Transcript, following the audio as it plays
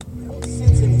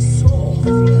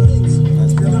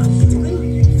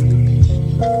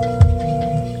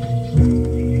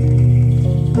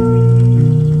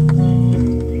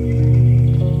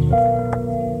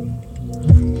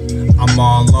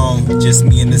just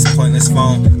me and this pointless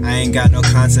phone. I ain't got no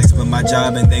context but my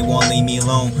job and they won't leave me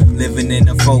alone. Living in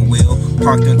a 4-wheel,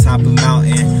 parked on top of a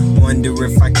mountain. Wonder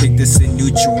if I kick this in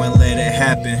neutral and let it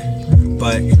happen.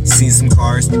 But seen some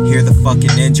cars, hear the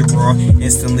fucking engine roar.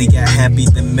 Instantly got happy,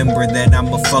 remember that I'm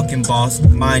a fucking boss.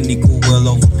 Mind equal will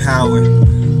overpower.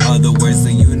 Other words,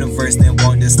 the universe didn't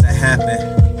want this to happen.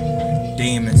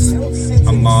 Demons,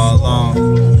 I'm all alone.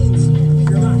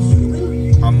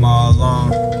 I'm all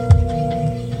alone.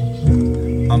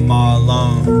 I'm all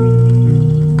alone.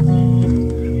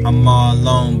 I'm all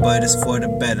alone, but it's for the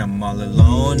better. I'm all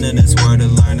alone in this world to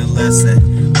learn a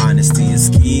lesson. Honesty is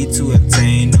key to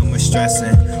obtain, no more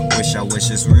stressing. Wish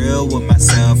it's real with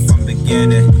myself from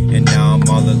beginning. And now I'm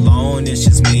all alone, it's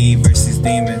just me versus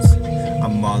demons.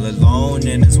 I'm all alone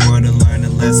in this world to learn a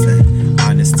lesson.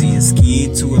 Honesty is key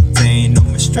to obtain, no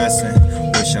more stressing.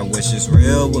 Wish it's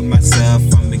real with myself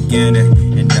from beginning.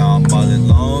 And now I'm all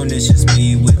alone, it's just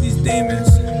me with these demons.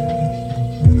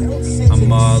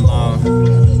 I'm all alone.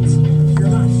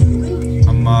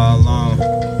 I'm all alone.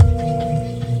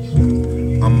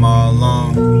 I'm all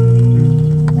alone.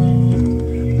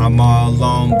 I'm all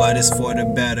alone, but it's for the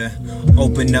better.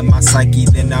 Open up my psyche,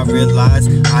 then I realize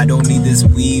I don't need this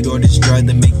weed or this drug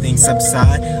to make things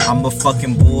subside. I'm a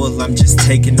fucking bull, I'm just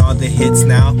taking all the hits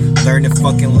now. Learning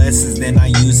fucking lessons, then I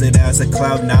use it as a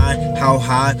cloud nine. How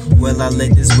high will I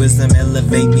let this wisdom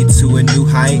elevate me to a new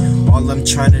height? All I'm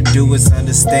trying to do is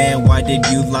understand, why did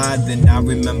you lie? Then I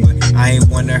remember, I ain't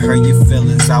wanna hurt your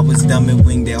feelings. I was dumb and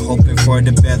winged it, hoping for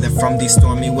the better from these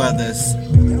stormy weathers.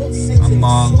 I'm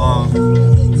all alone.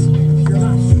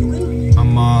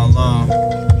 I'm all alone.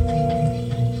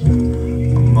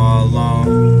 I'm all alone.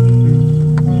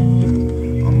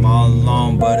 I'm all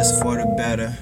alone, but it's for the better.